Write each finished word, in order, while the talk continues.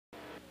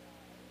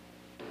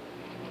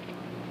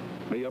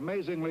The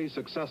amazingly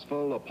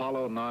successful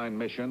Apollo 9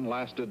 mission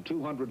lasted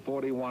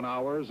 241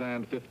 hours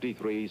and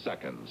 53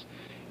 seconds.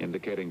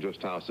 Indicating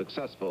just how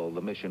successful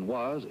the mission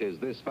was is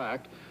this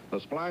fact: the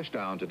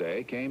splashdown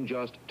today came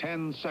just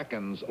 10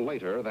 seconds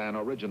later than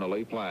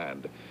originally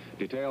planned.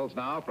 Details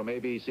now from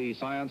ABC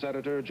science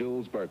editor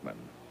Jules Bergman.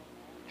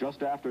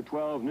 Just after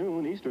 12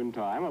 noon Eastern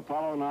Time,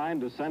 Apollo 9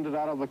 descended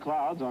out of the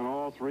clouds on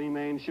all three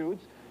main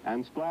chutes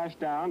and splashed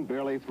down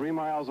barely 3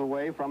 miles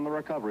away from the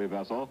recovery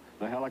vessel,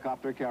 the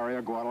helicopter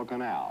carrier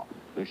Guadalcanal.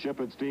 The ship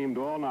had steamed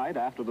all night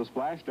after the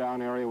splashdown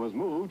area was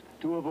moved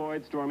to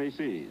avoid stormy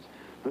seas.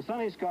 The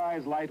sunny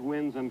skies, light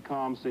winds, and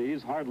calm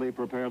seas hardly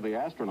prepared the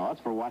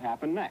astronauts for what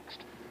happened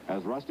next.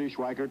 As Rusty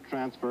Schweikert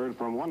transferred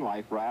from one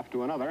life raft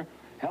to another,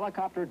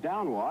 helicopter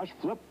downwash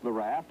flipped the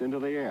raft into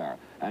the air,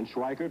 and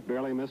Schweikert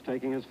barely missed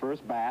taking his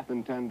first bath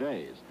in 10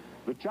 days.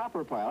 The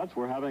chopper pilots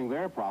were having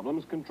their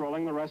problems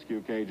controlling the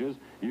rescue cages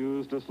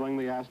used to sling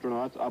the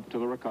astronauts up to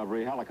the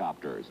recovery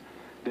helicopters.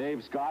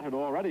 Dave Scott had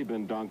already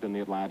been dunked in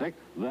the Atlantic,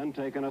 then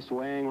taken a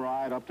swaying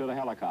ride up to the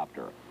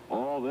helicopter.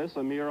 All this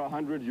a mere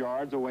 100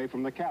 yards away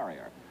from the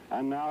carrier.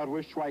 And now it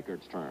was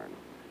Schweikert's turn.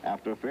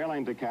 After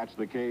failing to catch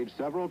the cage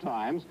several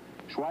times,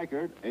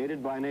 Schweikert,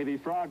 aided by Navy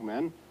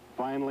frogmen,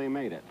 finally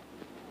made it.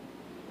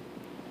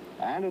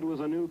 And it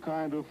was a new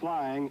kind of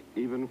flying,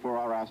 even for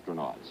our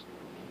astronauts.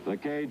 The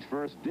cage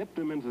first dipped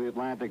him into the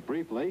Atlantic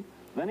briefly,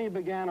 then he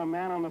began a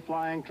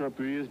man-on-the-flying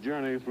trapeze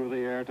journey through the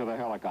air to the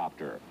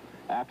helicopter.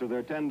 After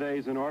their 10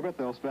 days in orbit,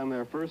 they'll spend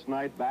their first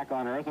night back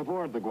on Earth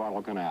aboard the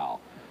Guadalcanal,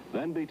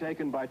 then be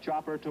taken by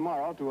chopper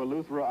tomorrow to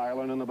Eleuthera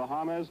Island in the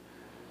Bahamas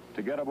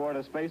to get aboard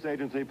a space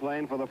agency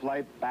plane for the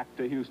flight back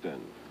to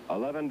Houston.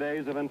 11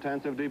 days of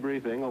intensive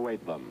debriefing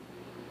await them.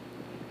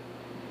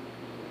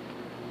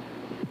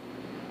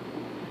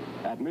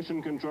 At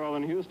Mission Control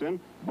in Houston,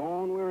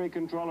 bone-weary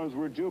controllers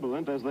were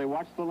jubilant as they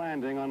watched the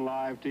landing on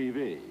live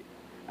TV.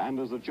 And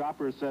as the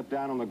choppers set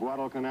down on the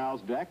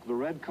Guadalcanal's deck, the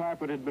red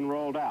carpet had been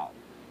rolled out.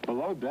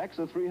 Below decks,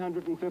 a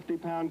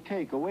 350-pound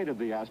cake awaited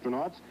the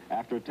astronauts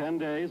after 10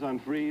 days on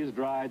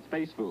freeze-dried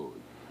space food.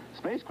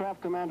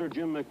 Spacecraft Commander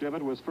Jim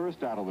McDivitt was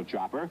first out of the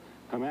chopper.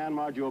 Command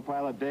Module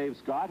pilot Dave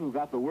Scott, who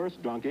got the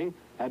worst dunking,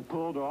 had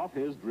pulled off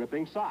his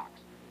dripping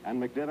socks.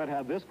 And McDivitt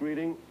had this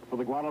greeting for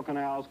the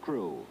Guadalcanal's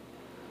crew.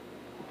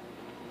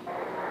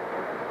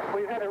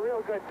 We've had a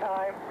real good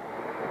time,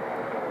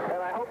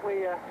 and I hope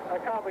we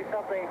accomplished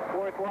something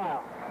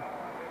worthwhile.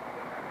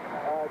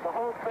 The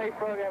whole space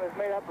program is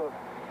made up of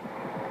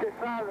just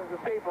thousands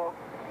of people.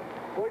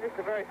 We're just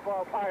a very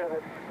small part of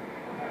it,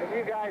 and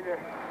you guys are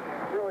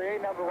really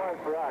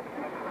 #1 for us.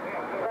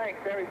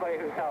 Thanks to everybody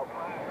who's helped.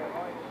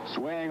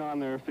 Swaying on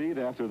their feet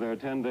after their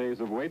 10 days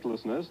of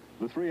weightlessness,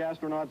 the three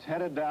astronauts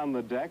headed down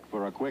the deck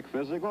for a quick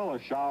physical, a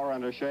shower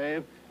and a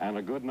shave, and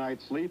a good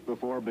night's sleep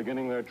before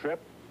beginning their trip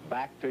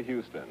back to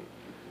Houston.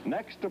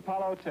 Next,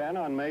 Apollo 10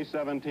 on May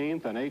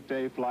 17th, an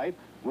 8-day flight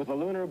with a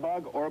lunar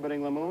bug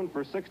orbiting the moon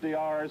for 60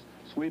 hours,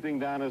 sweeping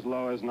down as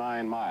low as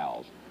 9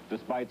 miles.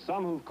 Despite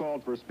some who've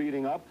called for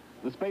speeding up,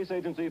 the space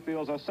agency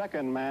feels a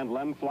second manned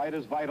LEM flight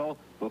is vital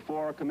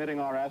before committing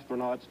our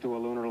astronauts to a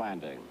lunar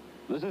landing.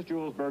 This is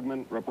Jules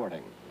Bergman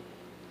reporting.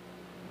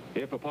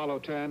 If Apollo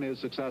 10 is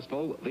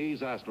successful,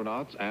 these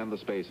astronauts and the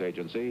space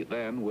agency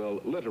then will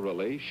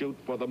literally shoot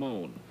for the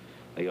moon.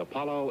 The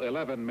Apollo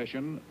 11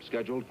 mission,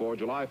 scheduled for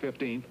July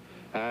 15th,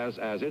 has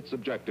as its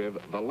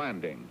objective the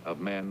landing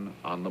of men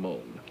on the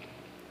moon.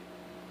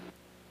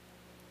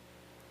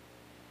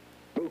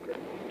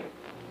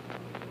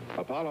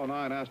 Apollo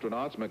 9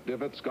 astronauts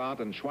McDivitt, Scott,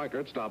 and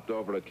Schweikert stopped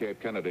over at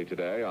Cape Kennedy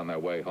today on their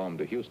way home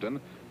to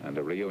Houston and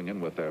a reunion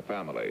with their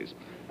families.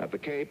 At the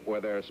Cape, where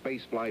their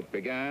space flight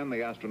began, the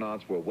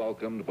astronauts were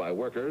welcomed by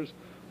workers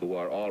who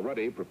are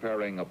already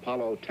preparing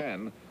Apollo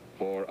 10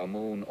 for a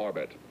moon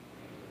orbit.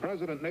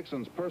 President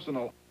Nixon's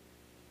personal...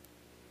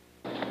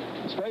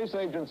 The Space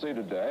Agency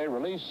today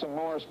released some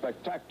more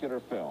spectacular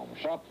film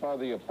shot by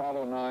the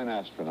Apollo 9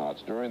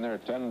 astronauts during their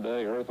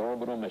 10-day Earth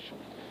orbital mission.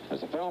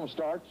 As the film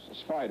starts,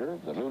 Spider,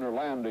 the lunar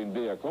landing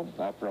vehicle,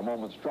 after a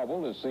moment's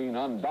trouble, is seen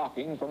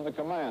undocking from the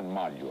command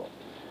module.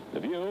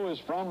 The view is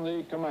from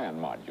the command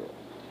module.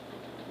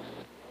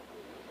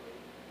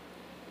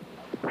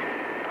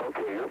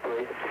 Okay, you're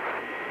free.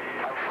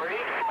 I'm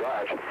free?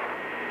 Roger.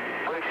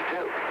 What did you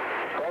do?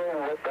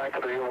 Oh, went back to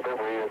the old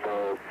memory and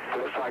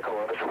did a cycle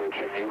on the switch,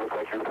 and you look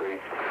like you're free.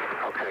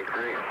 Okay,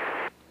 great.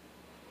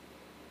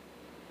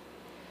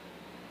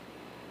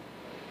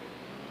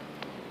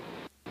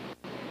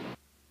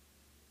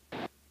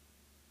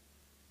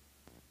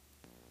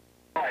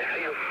 I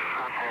see you.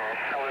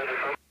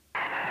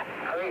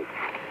 Great.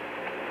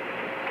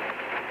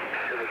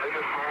 You're the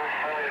biggest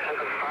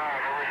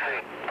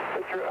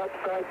but you're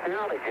upside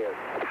down again.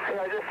 Hey, I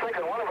was just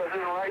thinking one of us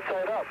isn't right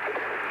side up.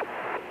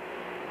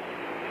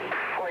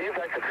 Boy, you've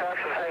got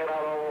contraptions hanging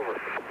out all over.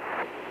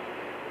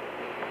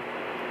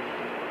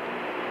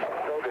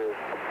 No good.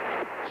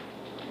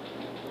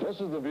 This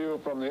is the view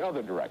from the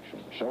other direction,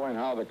 showing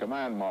how the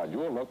command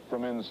module looked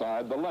from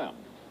inside the LEM.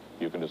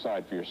 You can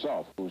decide for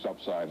yourself who's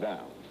upside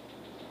down.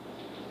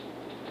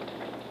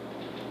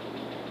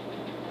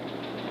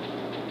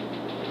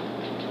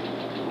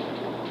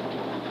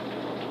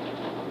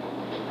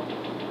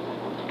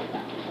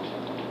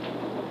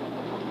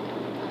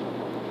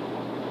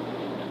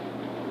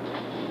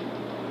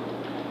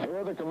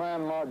 the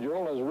command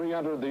module has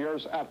re-entered the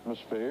Earth's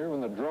atmosphere when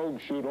the drogue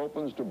chute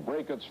opens to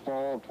break its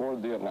fall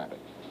toward the Atlantic.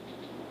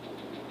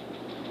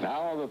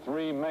 Now the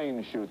three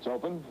main chutes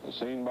open, as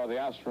seen by the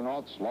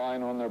astronauts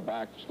lying on their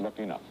backs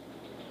looking up.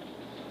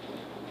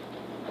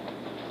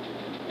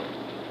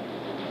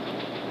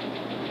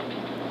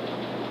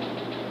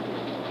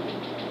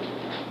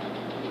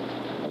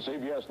 A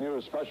CBS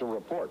News special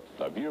report,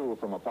 A View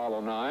from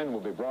Apollo 9, will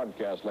be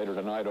broadcast later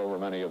tonight over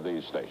many of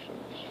these stations.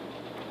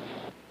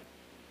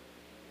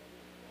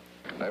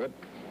 David?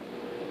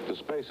 The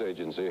space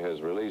agency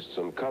has released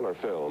some color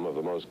film of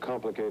the most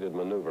complicated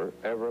maneuver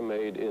ever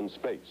made in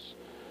space.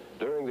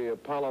 During the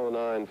Apollo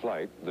 9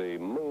 flight, the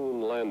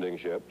moon landing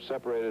ship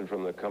separated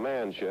from the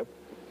command ship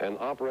and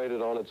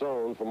operated on its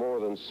own for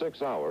more than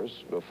 6 hours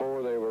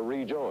before they were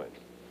rejoined.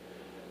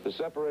 The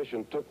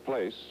separation took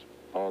place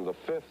on the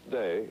 5th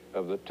day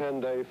of the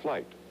 10-day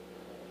flight.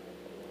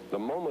 The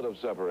moment of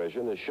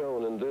separation is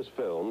shown in this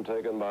film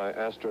taken by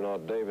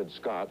astronaut David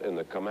Scott in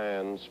the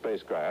command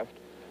spacecraft.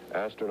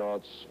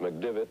 Astronauts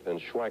McDivitt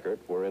and Schweikert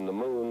were in the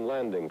moon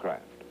landing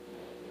craft.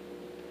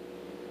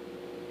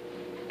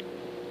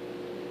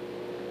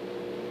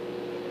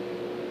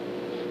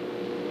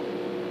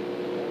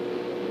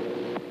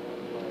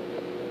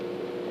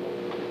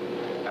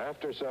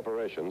 After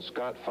separation,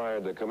 Scott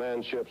fired the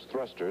command ship's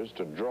thrusters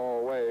to draw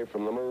away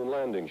from the moon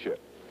landing ship.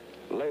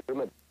 Later,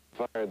 McDivitt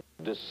fired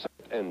the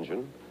descent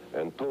engine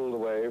and pulled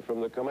away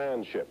from the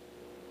command ship.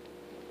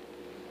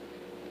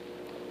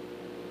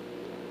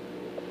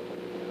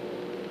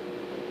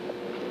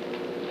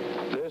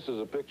 This is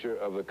a picture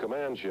of the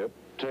command ship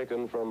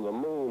taken from the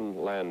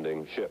moon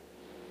landing ship.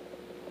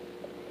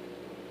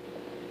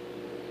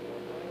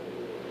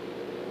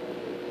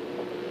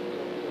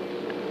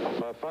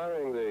 By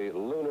firing the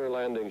lunar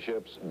landing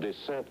ship's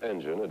descent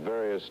engine at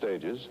various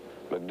stages,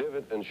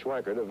 McDivitt and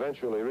Schweikert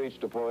eventually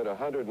reached a point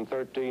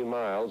 113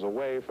 miles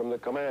away from the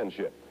command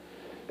ship.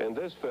 In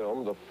this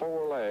film, the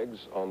 4 legs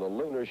on the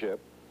lunar ship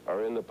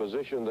are in the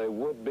position they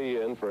would be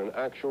in for an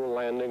actual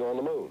landing on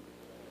the moon.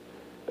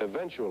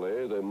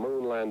 Eventually, the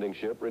moon landing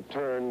ship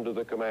returned to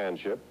the command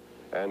ship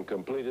and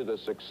completed a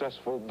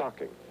successful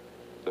docking.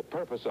 The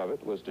purpose of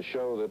it was to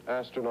show that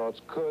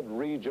astronauts could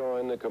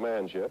rejoin the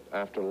command ship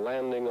after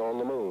landing on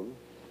the moon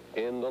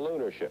in the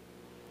lunar ship.